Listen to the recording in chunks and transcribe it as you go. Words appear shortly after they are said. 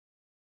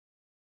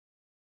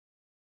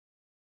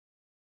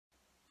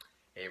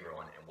Hey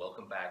everyone, and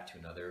welcome back to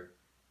another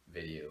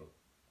video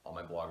on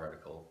my blog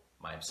article,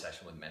 My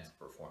Obsession with Mental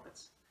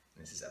Performance.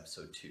 And this is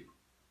episode 2.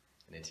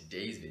 And in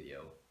today's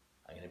video,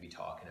 I'm going to be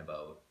talking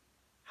about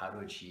how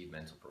to achieve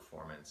mental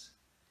performance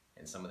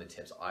and some of the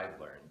tips I've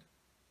learned,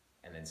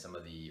 and then some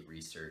of the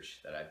research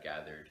that I've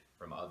gathered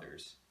from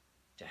others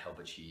to help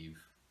achieve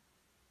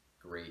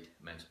great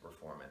mental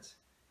performance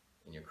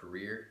in your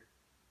career,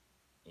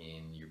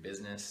 in your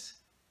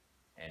business,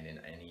 and in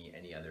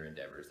any other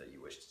endeavors that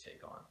you wish to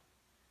take on.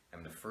 I'm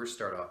going to first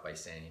start off by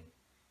saying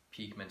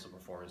peak mental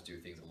performers do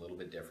things a little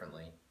bit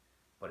differently,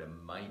 but it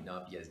might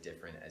not be as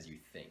different as you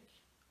think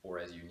or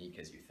as unique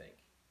as you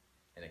think.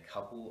 And a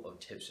couple of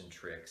tips and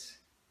tricks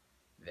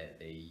that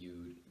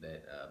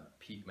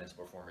peak mental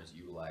performers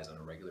utilize on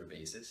a regular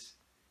basis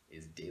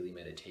is daily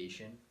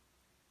meditation,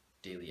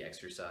 daily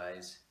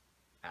exercise,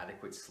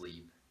 adequate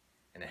sleep,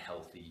 and a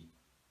healthy,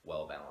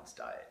 well-balanced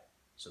diet.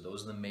 So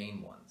those are the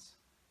main ones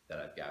that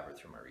I've gathered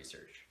through my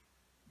research,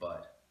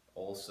 but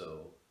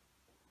also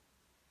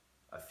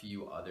a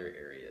few other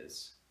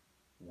areas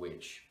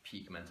which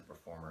peak mental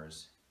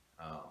performers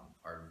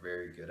are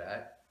very good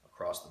at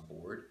across the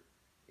board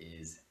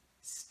is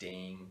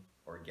staying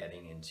or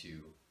getting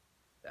into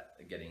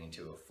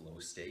a flow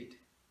state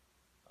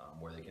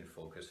where they can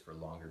focus for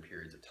longer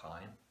periods of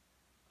time.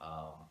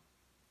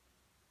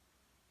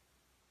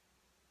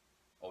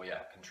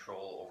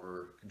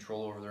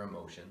 Control over their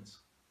emotions,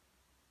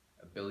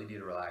 ability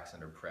to relax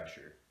under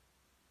pressure,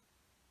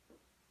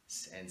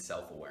 and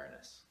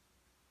self-awareness.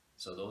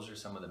 So those are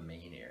some of the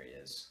main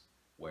areas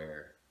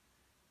where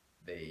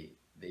they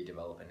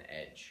develop an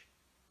edge.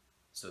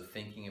 So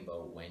thinking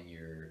about when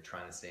you're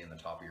trying to stay on the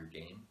top of your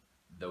game,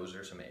 those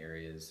are some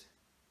areas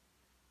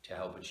to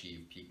help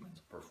achieve peak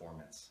mental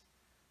performance.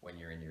 When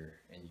you're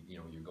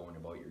you're going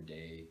about your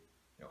day,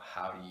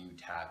 how do you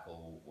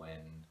tackle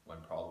when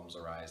problems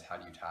arise? How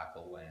do you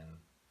tackle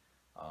when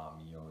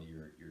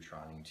you're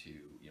trying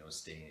to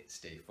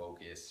stay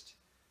focused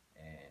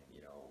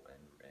and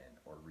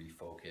or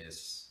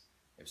refocus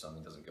if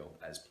something doesn't go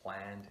as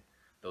planned.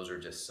 Those are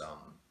just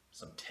some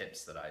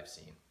tips that I've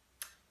seen.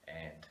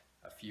 And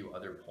a few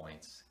other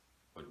points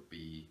would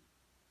be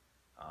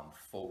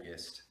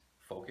focus.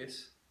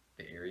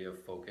 The area of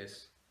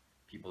focus,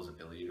 people's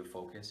ability to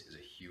focus is a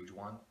huge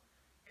one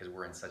because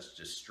we're in such a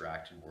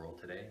distracted world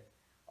today.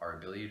 Our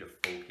ability to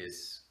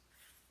focus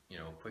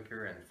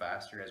quicker and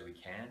faster as we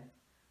can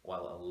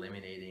while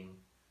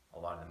eliminating a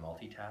lot of the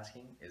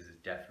multitasking is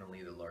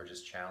definitely the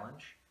largest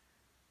challenge.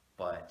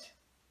 But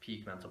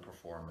peak mental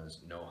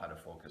performers know how to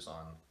focus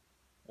on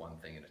one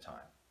thing at a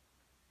time.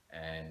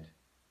 And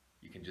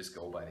you can just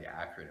go by the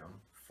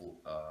acronym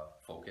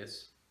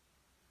FOCUS.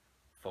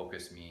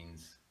 FOCUS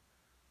means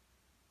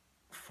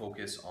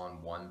focus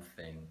on one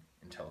thing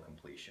until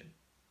completion.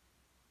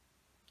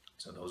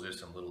 So those are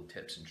some little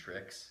tips and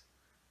tricks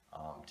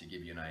to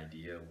give you an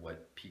idea of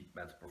what peak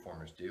mental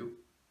performers do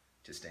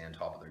to stay on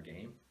top of their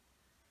game,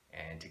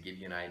 and to give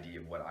you an idea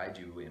of what I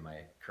do in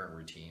my current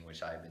routine,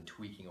 which I've been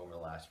tweaking over the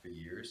last few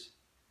years,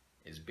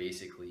 is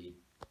basically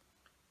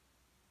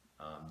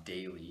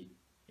daily.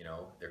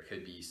 There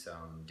could be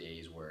some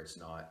days where it's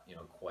not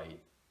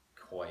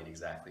quite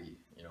exactly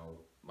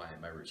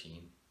my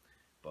routine,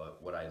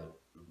 but what I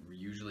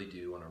usually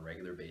do on a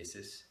regular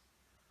basis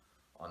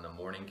on the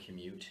morning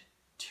commute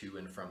to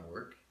and from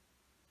work,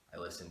 I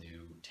listen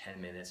to 10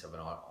 minutes of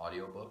an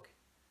audiobook.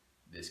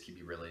 This could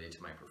be related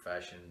to my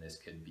profession. This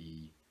could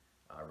be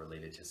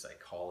related to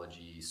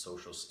psychology,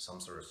 some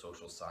sort of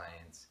social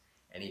science,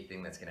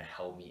 anything that's going to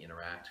help me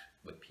interact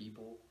with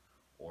people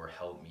or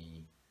help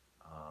me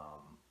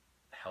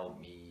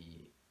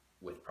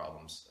with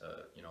problems.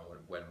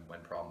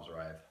 When problems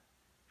arrive,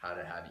 how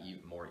to have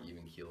more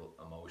even keel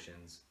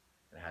emotions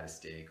and how to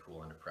stay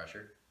cool under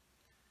pressure.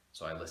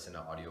 So I listen to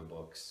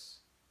audiobooks,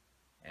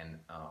 and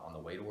on the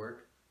way to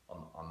work,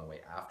 on the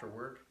way after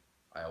work,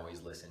 I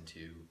always listen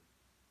to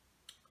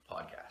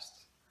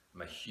podcasts.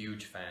 I'm a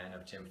huge fan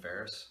of Tim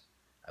Ferriss.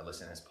 I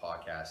listen to his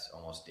podcasts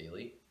almost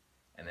daily,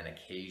 and then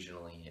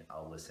occasionally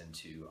I'll listen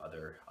to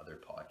other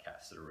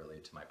podcasts that are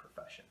related to my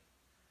profession.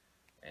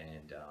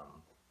 And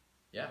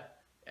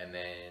and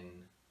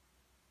then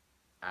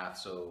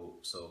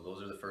so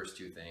those are the first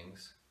two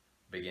things: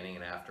 beginning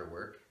and after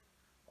work,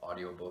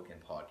 audiobook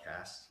and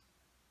podcast.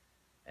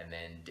 And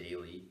then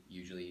daily,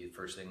 usually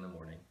first thing in the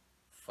morning,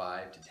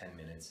 5 to 10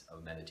 minutes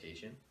of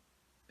meditation.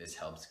 This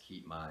helps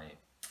keep me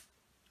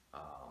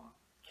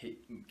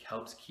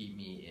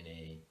in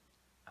a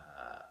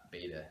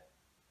beta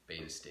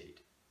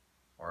state,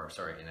 or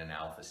sorry, in an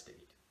alpha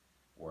state,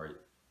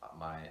 where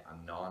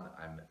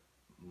I'm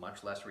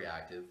much less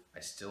reactive. I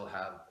still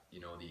have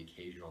the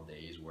occasional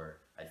days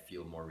where I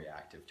feel more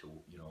reactive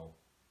to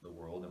the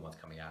world and what's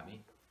coming at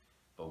me,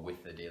 but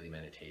with the daily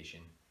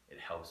meditation, it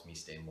helps me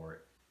stay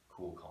more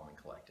cool, calm, and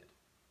collected.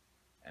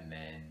 And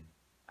then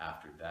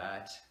after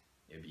that,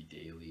 it'd be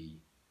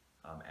daily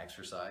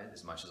exercise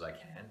as much as I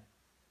can.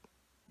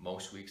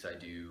 Most weeks I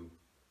do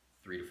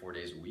 3 to 4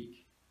 days a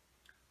week,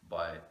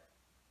 but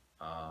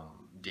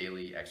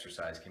Daily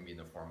exercise can be in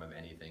the form of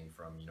anything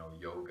from, you know,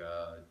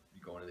 yoga,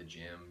 going to the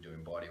gym,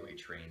 doing body weight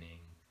training,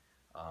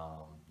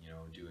 you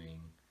know, doing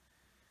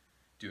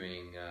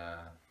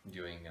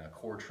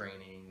core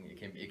training.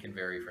 It can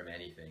vary from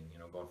anything. You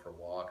know, going for a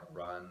walk, a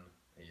run.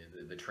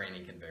 The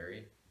training can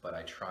vary, but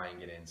I try and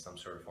get in some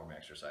sort of form of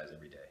exercise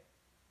every day.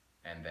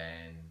 And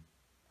then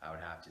I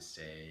would have to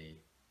say,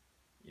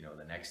 you know,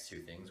 the next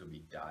two things would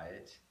be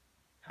diet,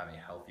 having a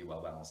healthy,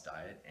 well-balanced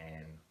diet,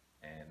 and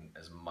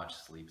as much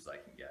sleep as I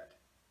can get.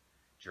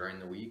 During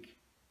the week,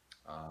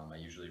 I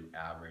usually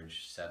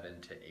average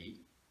 7 to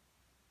 8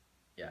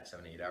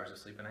 hours of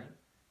sleep a night.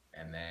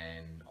 And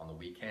then on the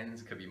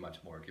weekends, it could be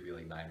much more. It could be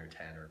like 9 or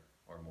 10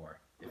 or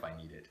more if I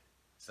need it.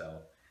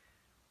 So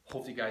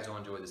hopefully you guys will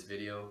enjoy this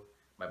video.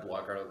 My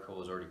blog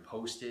article is already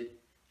posted.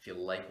 If you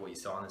like what you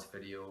saw in this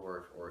video,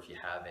 or if you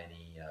have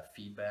any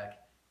feedback,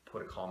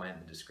 put a comment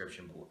in the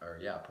description,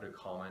 put a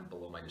comment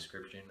below my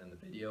description in the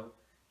video.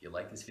 If you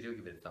like this video,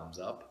 give it a thumbs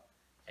up.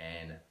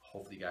 And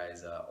hopefully you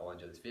guys all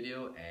enjoy this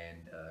video,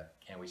 and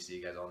can't wait to see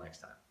you guys all next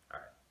time. All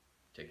right.